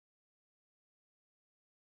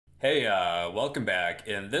Hey, welcome back.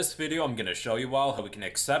 In this video, I'm going to show you all how we can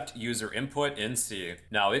accept user input in C.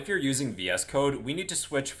 Now, if you're using VS Code, we need to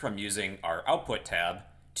switch from using our output tab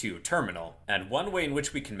to terminal. And one way in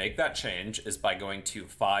which we can make that change is by going to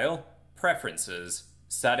File, Preferences,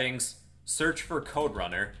 Settings, search for Code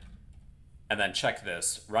Runner, and then check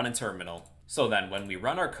this, Run in Terminal. So then when we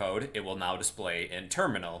run our code, it will now display in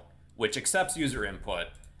terminal, which accepts user input.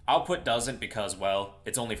 Output doesn't because, well,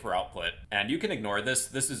 it's only for output. And you can ignore this.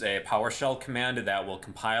 This is a PowerShell command that will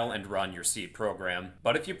compile and run your C program.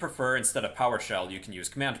 But if you prefer, instead of PowerShell, you can use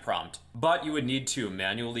command prompt. But you would need to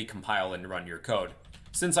manually compile and run your code.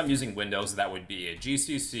 Since I'm using Windows, that would be a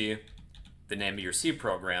GCC, the name of your C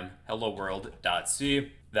program, hello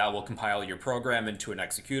world.c. That will compile your program into an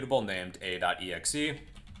executable named a.exe.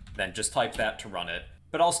 Then just type that to run it.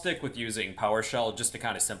 But I'll stick with using PowerShell just to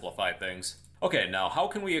kind of simplify things. Okay, now how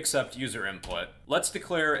can we accept user input? Let's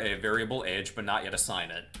declare a variable age, but not yet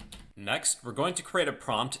assign it. Next, we're going to create a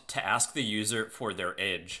prompt to ask the user for their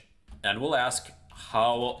age. And we'll ask,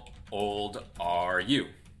 how old are you?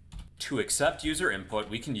 To accept user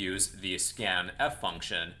input, we can use the scanf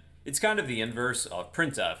function. It's kind of the inverse of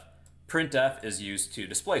printf. Printf is used to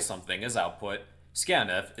display something as output.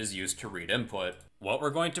 Scanf is used to read input. What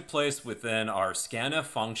we're going to place within our scanf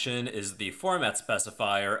function is the format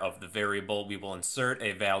specifier of the variable we will insert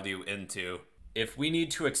a value into. If we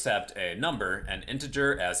need to accept a number, an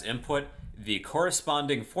integer, as input, the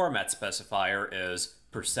corresponding format specifier is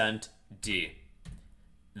 %d.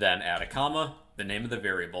 Then add a comma, the name of the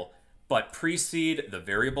variable, but precede the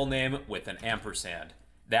variable name with an ampersand.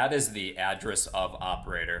 That is the address-of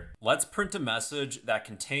operator. Let's print a message that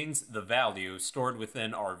contains the value stored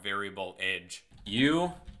within our variable age.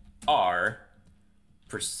 You are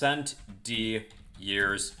 %d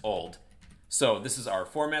years old. So this is our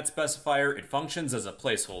format specifier. It functions as a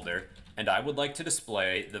placeholder, and I would like to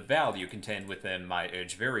display the value contained within my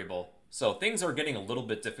age variable. So things are getting a little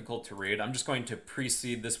bit difficult to read. I'm just going to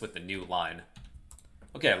precede this with a new line.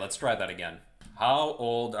 Okay, let's try that again. How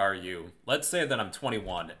old are you? Let's say that I'm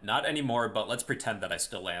 21. Not anymore, but let's pretend that I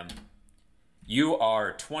still am. You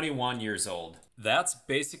are 21 years old. That's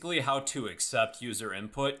basically how to accept user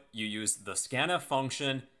input. You use the scanf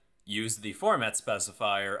function, use the format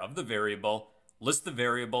specifier of the variable, list the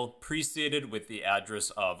variable preceded with the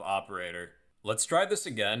address-of operator. Let's try this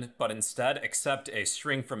again, but instead accept a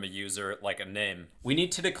string from a user like a name. We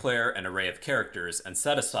need to declare an array of characters and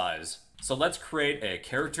set a size. So let's create a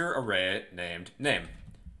character array named name.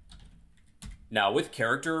 Now with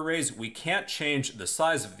character arrays, we can't change the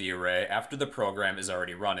size of the array after the program is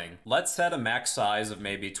already running. Let's set a max size of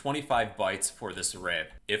maybe 25 bytes for this array.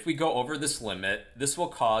 If we go over this limit, this will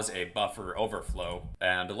cause a buffer overflow.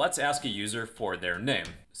 And let's ask a user for their name.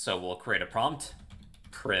 So we'll create a prompt,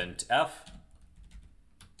 printf,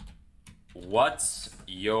 what's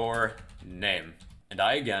your name? And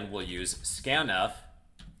I again will use scanf,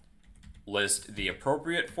 list the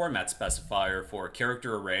appropriate format specifier for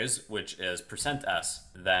character arrays, which is %s,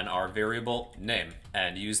 then our variable name,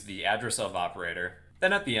 and use the address-of operator.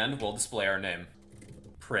 Then at the end, we'll display our name.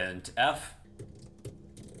 Printf,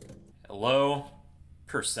 hello,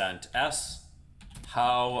 %s,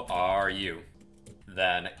 how are you?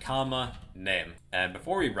 Then comma, name. And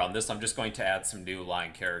before we run this, I'm just going to add some new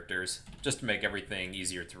line characters, just to make everything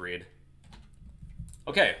easier to read.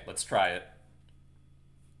 Okay, let's try it.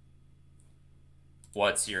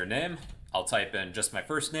 What's your name? I'll type in just my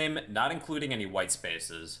first name, not including any white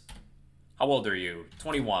spaces. How old are you?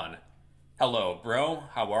 21. Hello, bro.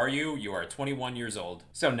 How are you? You are 21 years old.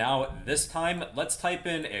 So now, this time, let's type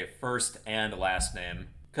in a first and last name,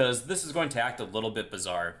 because this is going to act a little bit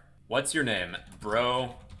bizarre. What's your name?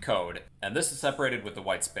 Bro, code. And this is separated with a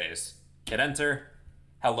white space. Hit enter.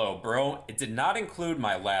 Hello, bro. It did not include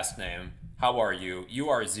my last name. How are you? You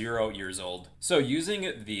are 0 years old. So using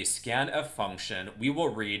the scanf function, we will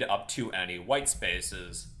read up to any white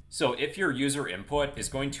spaces. So if your user input is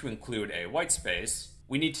going to include a white space,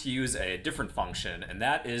 we need to use a different function, and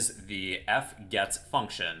that is the fgets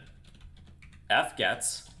function.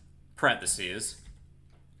 Fgets, parentheses,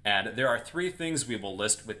 and there are three things we will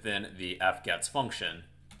list within the fgets function.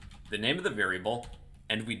 The name of the variable,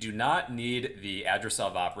 and we do not need the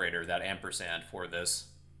address-of operator, that ampersand, for this.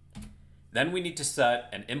 Then we need to set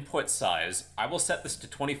an input size. I will set this to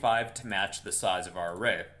 25 to match the size of our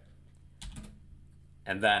array.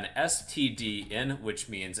 And then stdin, which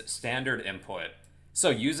means standard input.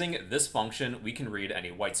 So using this function, we can read any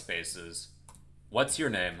white spaces. What's your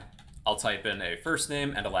name? I'll type in a first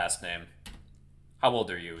name and a last name. How old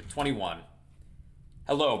are you? 21.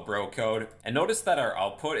 Hello, bro code. And notice that our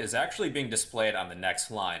output is actually being displayed on the next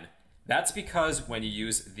line. That's because when you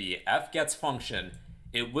use the fgets function,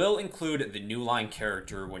 it will include the new line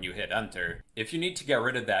character when you hit enter. If you need to get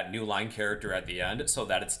rid of that new line character at the end so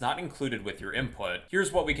that it's not included with your input,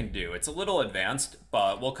 here's what we can do. It's a little advanced,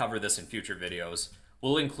 but we'll cover this in future videos.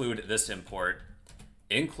 We'll include this import,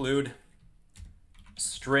 include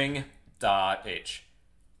string.h.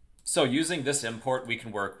 So using this import, we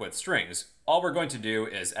can work with strings. All we're going to do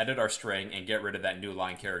is edit our string and get rid of that new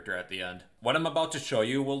line character at the end. What I'm about to show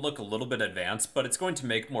you will look a little bit advanced, but it's going to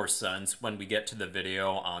make more sense when we get to the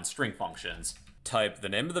video on string functions. Type the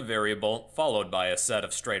name of the variable followed by a set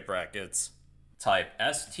of straight brackets. Type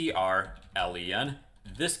strlen.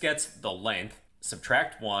 This gets the length,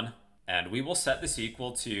 subtract 1, and we will set this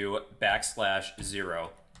equal to \0.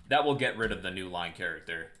 That will get rid of the new line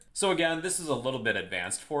character. So again, this is a little bit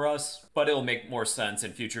advanced for us, but it'll make more sense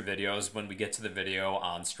in future videos when we get to the video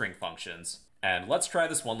on string functions. And let's try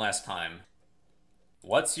this one last time.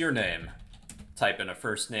 What's your name? Type in a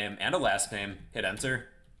first name and a last name, hit enter.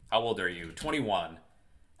 How old are you? 21.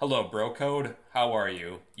 Hello, bro code. How are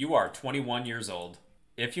you? You are 21 years old.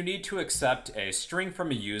 If you need to accept a string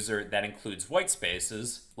from a user that includes white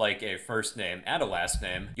spaces, like a first name and a last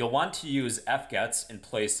name, you'll want to use fgets in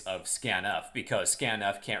place of scanf because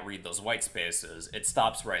scanf can't read those white spaces. It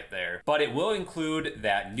stops right there. But it will include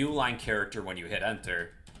that new line character when you hit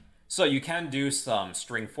enter. So you can do some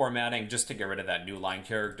string formatting just to get rid of that new line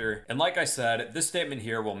character. And like I said, this statement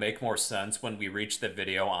here will make more sense when we reach the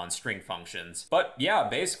video on string functions. But yeah,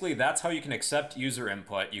 basically that's how you can accept user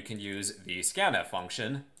input. You can use the scanf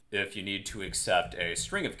function. If you need to accept a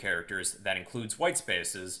string of characters that includes white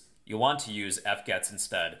spaces, you'll want to use fgets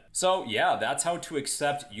instead. So yeah, that's how to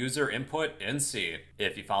accept user input in C.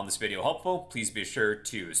 If you found this video helpful, please be sure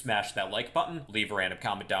to smash that like button, leave a random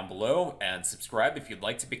comment down below, and subscribe if you'd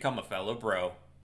like to become a fellow bro.